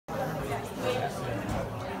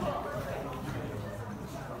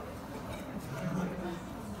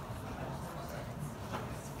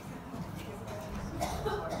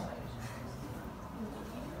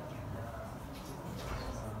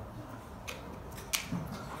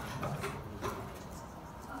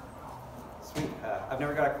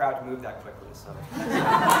never got a crowd to move that quickly, so.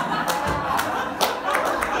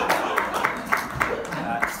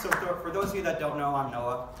 For those of you that don't know, I'm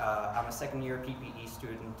Noah. I'm a second-year PPE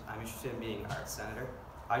student. I'm interested in being arts senator.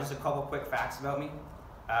 Just a couple quick facts about me.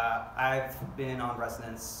 I've been on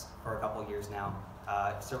residence for a couple of years now,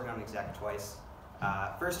 serving on exec twice.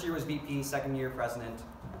 First year was VP, second year president.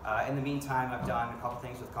 In the meantime, I've done a couple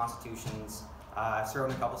things with constitutions, served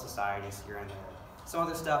in a couple societies here and there. Some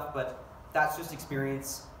other stuff, but that's just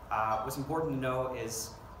experience. What's important to know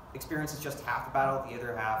is experience is just half the battle. The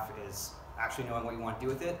other half is actually knowing what you want to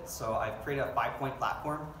do with it. So I've created a 5-point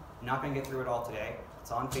platform. I'm not going to get through it all today.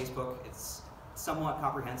 It's on Facebook. It's somewhat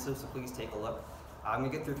comprehensive, so please take a look. I'm going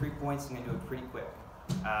to get through 3 points. I'm going to do it pretty quick.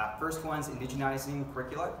 First one's indigenizing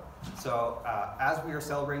curricula. So as we are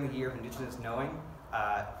celebrating the year of Indigenous Knowing,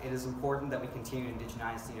 it is important that we continue to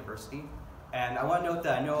indigenize the university. And I want to note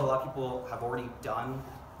that I know a lot of people have already done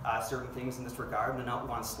certain things in this regard, and I don't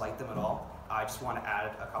want to slight them at all. I just want to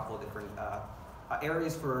add a couple of different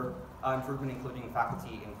areas for improvement, including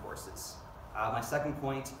faculty and courses. My second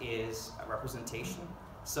point is representation.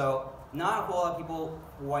 So not a whole lot of people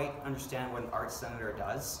quite understand what an arts senator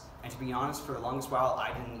does, and to be honest, for the longest while,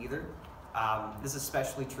 I didn't either. This is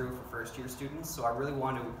especially true for first-year students, so I really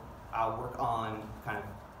want to work on kind of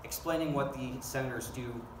explaining what the senators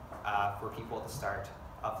do for people at the start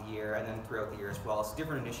of the year and then throughout the year as well. So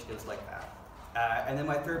different initiatives like that. And then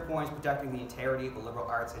my third point is protecting the integrity of the liberal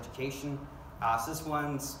arts education. So this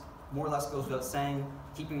one's more or less goes without saying,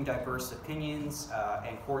 keeping diverse opinions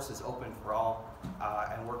and courses open for all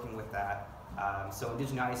and working with that. So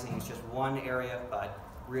indigenizing is just one area, but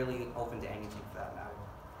really open to anything for that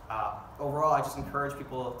matter. Overall, I just encourage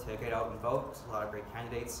people to get out and vote. There's a lot of great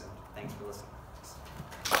candidates, and thanks for listening.